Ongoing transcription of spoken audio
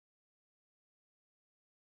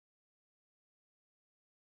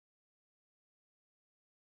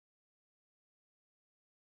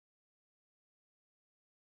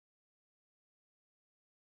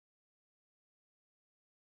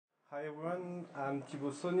Hi everyone, I'm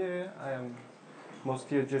Thibault Saunier. I am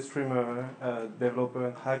mostly a JStreamer developer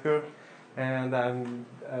and hacker, and I'm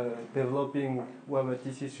developing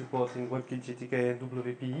WebRTC support in WebKitGTK and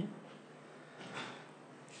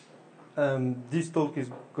WPE. This talk is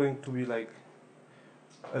going to be like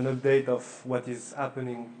an update of what is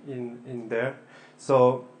happening in there.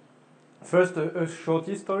 So first, a short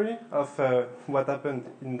history of what happened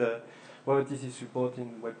in the WebRTC support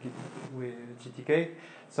in WebKitGTK.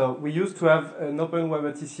 So we used to have an open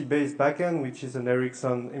WebRTC based backend, which is an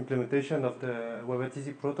Ericsson implementation of the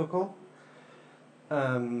WebRTC protocol.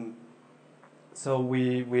 So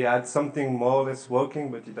we had something more or less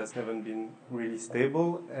working, but it has never been really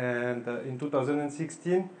stable. And in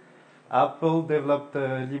 2016, Apple developed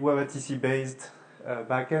a libWebRTC based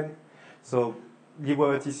backend. So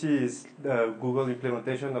libWebRTC is the Google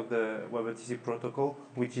implementation of the WebRTC protocol,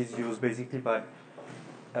 which is used basically by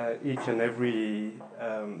each and every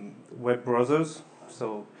web browsers.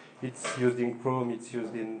 So it's used in Chrome, it's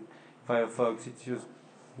used in Firefox, it's used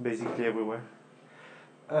basically everywhere.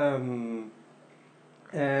 And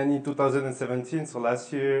in 2017, so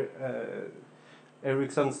last year,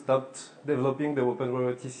 Ericsson stopped developing the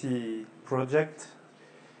OpenWebRTC project.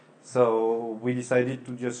 So we decided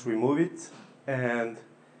to just remove it, and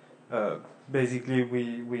basically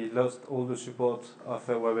we lost all the support of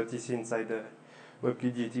WebRTC inside the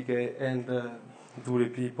WebKitGTK and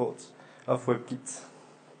WPE ports of WebKit.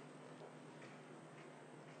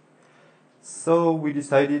 So we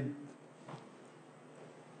decided.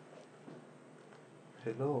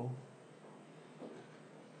 Hello.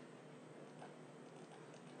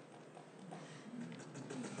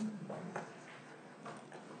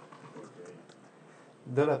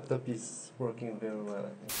 The laptop is working very well, I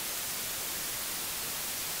think.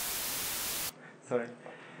 Sorry.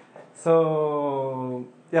 So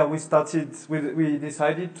yeah, we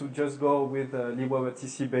decided to just go with a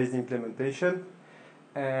libWebRTC based implementation,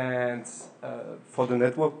 and for the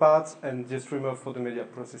network part, and JStreamer for the media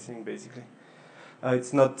processing, basically.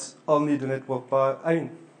 It's not only the network part. I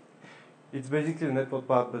mean, it's basically the network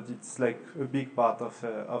part, but it's like a big part of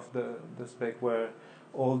the spec where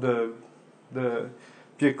all the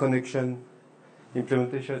peer connection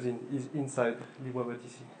implementations is inside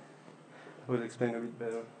libWebRTC. I will explain a bit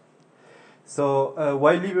better. So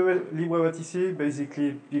why libWebRTC?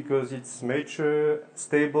 Basically because it's mature,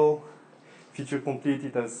 stable, feature complete.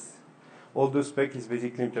 It has all the spec is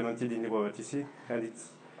basically implemented in libWebRTC, and it's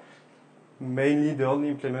mainly the only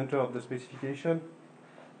implementer of the specification.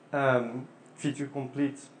 Feature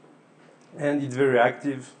complete, and it's very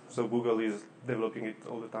active. So Google is developing it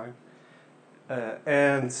all the time.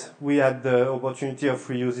 And we had the opportunity of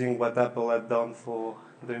reusing what Apple had done for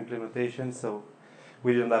the implementation, so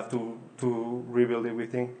we didn't have to rebuild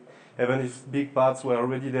everything, even if big parts were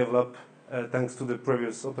already developed thanks to the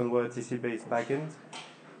previous OpenWebRTC based backend.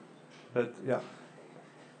 But yeah,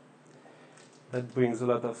 that brings a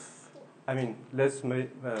lot of,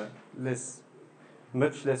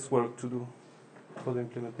 much less work to do for the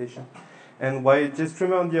implementation. And why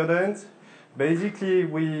JStreamer on the other hand? Basically,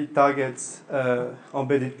 we target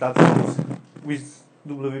embedded platforms with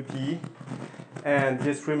WPE, and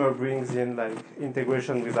JStreamer brings in like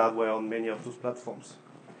integration with hardware on many of those platforms,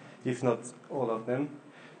 if not all of them.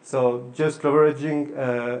 So just leveraging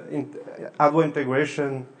hardware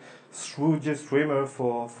integration through JStreamer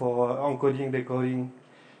for encoding, decoding,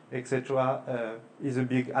 etc. Is a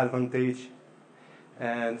big advantage.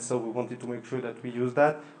 And so we wanted to make sure that we use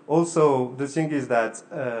that. Also, the thing is that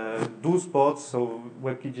those ports, so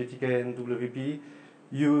WebKitGTK and WPE,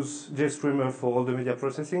 use JStreamer for all the media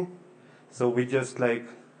processing. So we just like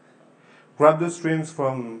grab the streams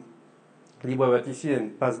from libWebRTC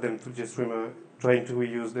and pass them to JStreamer, trying to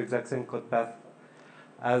reuse the exact same code path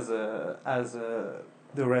as the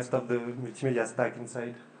rest of the multimedia stack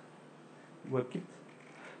inside WebKit.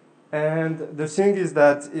 And the thing is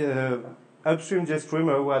that upstream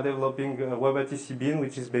JStreamer, we are developing a WebRTC bin,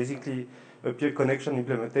 which is basically a peer connection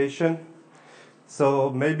implementation. So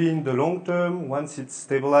maybe in the long term, once it's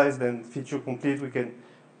stabilized and feature complete, we can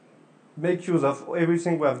make use of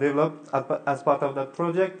everything we have developed as part of that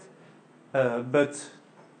project, but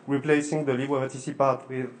replacing the libWebRTC part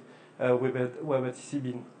with WebRTC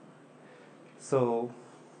bin. So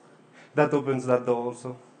that opens that door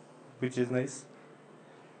also, which is nice.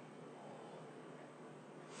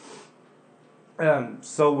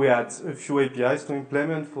 So we had a few APIs to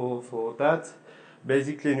implement for that.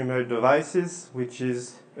 Basically, enumerate devices, which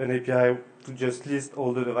is an API to just list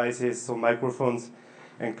all the devices, so microphones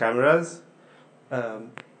and cameras.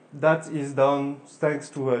 that is done thanks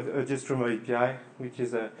to a GStreamer API, which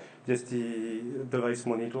is just the device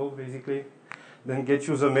monitor, basically. Then get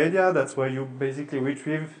user media, that's where you basically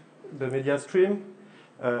retrieve the media stream.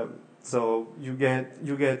 So you get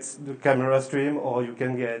the camera stream, or you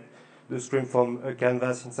can get the stream from a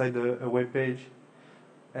canvas inside a web page.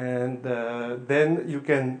 And then you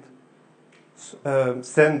can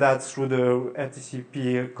send that through the RTC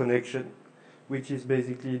peer connection, which is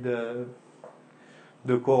basically the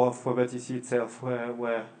core of WebRTC itself,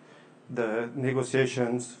 where the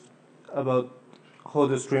negotiations about how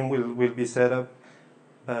the stream will be set up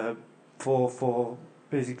for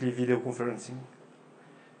basically video conferencing.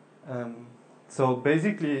 So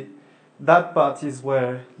basically, that part is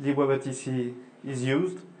where the WebRTC is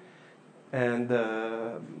used, and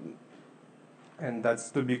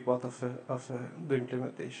that's the big part of the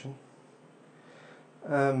implementation.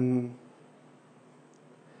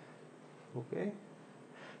 Okay.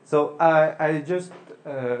 So I just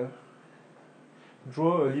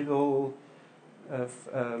draw a little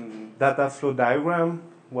data flow diagram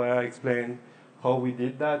where I explain how we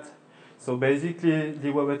did that. So basically, the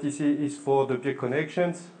WebRTC is for the peer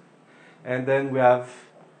connections, and then we have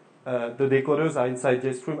the decoders are inside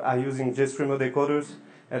JStream, are using JStreamer decoders,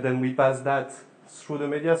 and then we pass that through the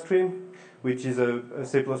media stream, which is a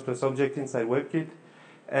C++ object inside WebKit,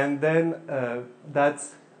 and then that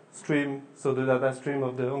stream, so the data stream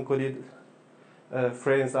of the encoded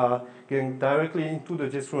frames are going directly into the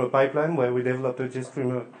JStreamer pipeline, where we develop a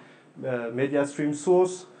JStreamer media stream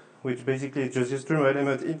source, which basically is just a JStreamer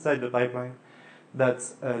element inside the pipeline that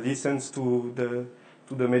listens to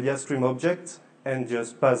the media stream object and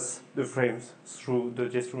just pass the frames through the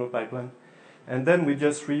JStreamer pipeline. And then we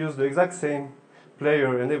just reuse the exact same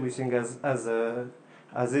player and everything as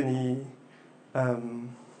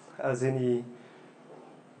any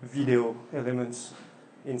video elements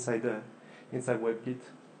inside WebKit.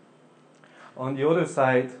 On the other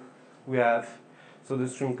side, we have the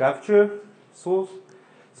stream capture source.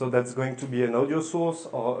 So that's going to be an audio source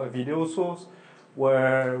or a video source,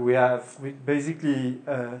 where we basically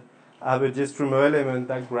have a JStreamer element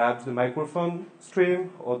that grabs the microphone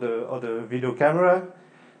stream or the video camera,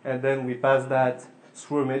 and then we pass that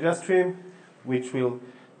through a media stream, which will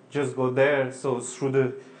just go there. So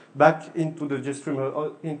through back into the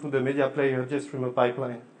JStreamer, into the media player JStreamer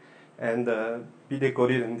pipeline, and be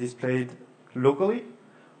decoded and displayed locally.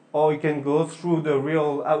 Or you can go through the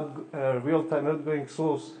real-time outgoing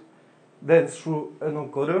source, then through an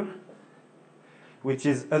encoder, which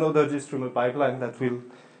is another JStreamer pipeline that will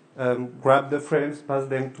grab the frames, pass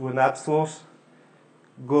them to an app source,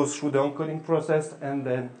 go through the encoding process, and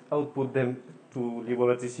then output them to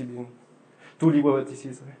LibreRTC.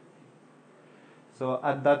 Sorry. So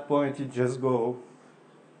at that point, it just goes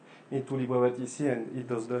into LibreRTC and it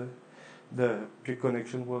does the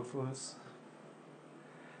pre-connection work for us.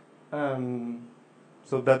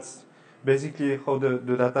 So that's basically how the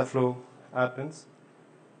data flow happens.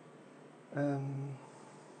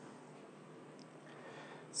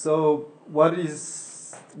 So what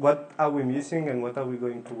are we missing and what are we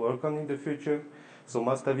going to work on in the future? So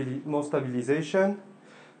more stabilization.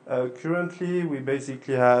 Currently, we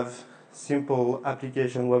basically have simple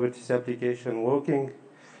application, WebRTC application working,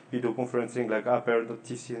 video conferencing like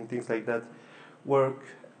Aper.tc and things like that work.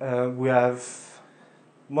 We have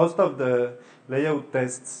most of the layout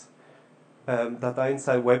tests that are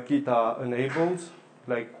inside WebKit are enabled,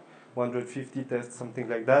 like 150 tests, something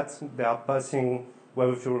like that. They are passing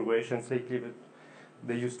WebView regressions lately, but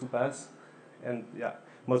they used to pass, and yeah,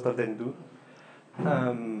 most of them do.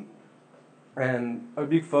 And a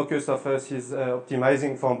big focus of us is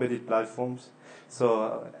optimizing for embedded platforms.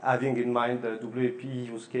 So having in mind the WPE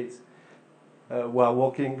use case, we are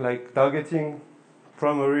working like targeting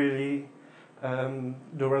primarily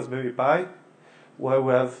the Raspberry Pi, where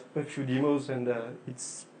we have a few demos and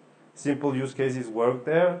its simple use cases work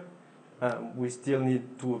there. We still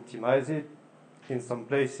need to optimize it in some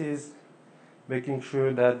places, making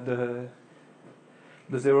sure that the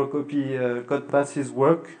zero copy code passes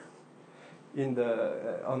work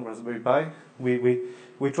on Raspberry Pi.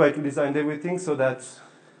 We try to design everything so that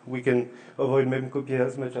we can avoid memcopy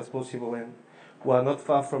as much as possible, and we are not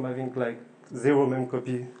far from having like zero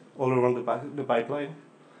memcopy all around the pipeline.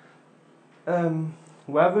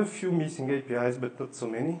 We have a few missing APIs, but not so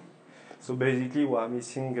many. So basically, we are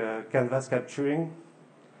missing canvas capturing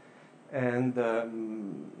and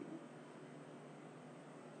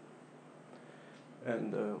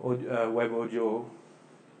web audio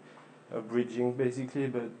bridging, basically.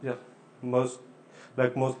 But yeah, most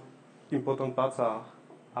important parts are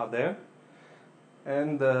there.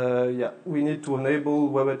 And yeah, we need to enable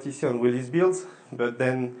WebRTC on release builds, but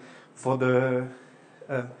then for the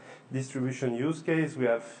distribution use case, we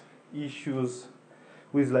have issues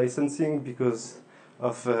with licensing because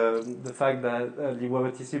of the fact that the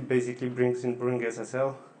WebRTC basically brings in Bring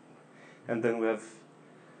SSL, and then we have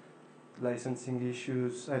licensing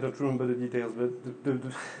issues. I don't remember the details, but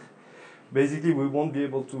basically we won't be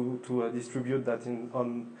able to distribute that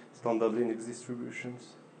on standard Linux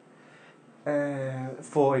distributions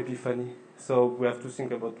for Epiphany. So we have to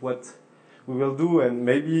think about what we will do, and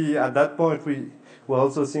maybe at that point we're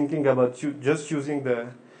also thinking about just using the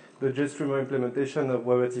JStreamer implementation of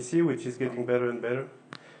WebRTC, which is getting better and better.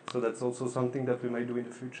 So that's also something that we might do in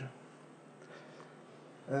the future.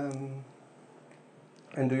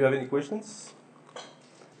 And do you have any questions?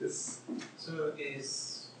 Yes. So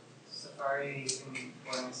is Safari in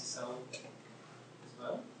SSL as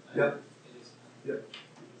well? Yeah. It is. Yeah.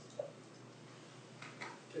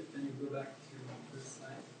 Can you go back to the first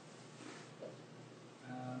slide?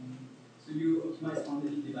 So you optimize for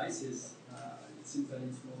embedded devices. It seems that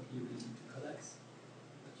it's mostly related to codecs.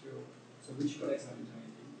 So which codecs are you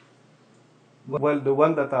targeting? Well, the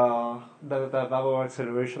one that have our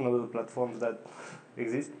acceleration on the platforms that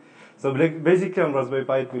exist. So basically on Raspberry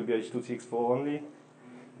Pi it will be H.264 only,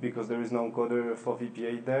 because there is no encoder for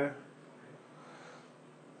VP8 there.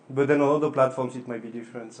 But then on other platforms it might be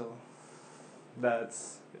different, so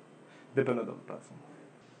that's dependent on the platform.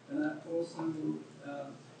 And also,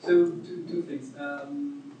 so two things.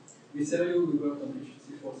 With Serial, we worked on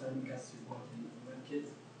H.264 simulcast support in WebKit.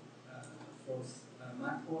 For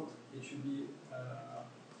MacPort, it should be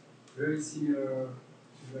very similar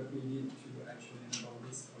to what we need to actually enable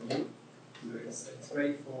this for you. So it's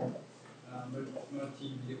great for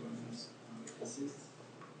multi-video conference cases.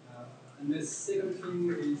 And the second thing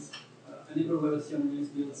is enable WebRTC on Linux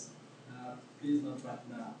builds. Please not right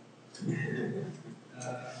now.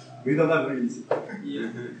 We don't have release.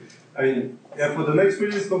 Yeah. I mean, yeah, for the next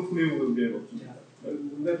release, hopefully we will be able to. Yeah.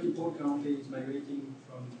 WebKitGTK currently is migrating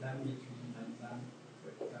from Lambda to Lam.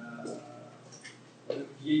 The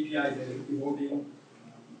API is evolving.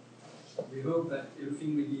 We hope that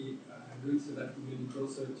everything will be good so that we will be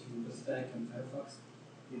closer to the stack and Firefox.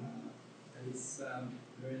 And it's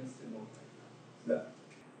very unstable right now. Yeah.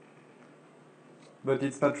 But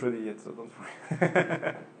it's not ready yet, so don't worry.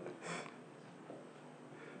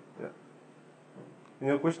 Yeah.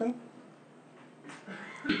 Any other question?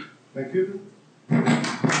 Thank you.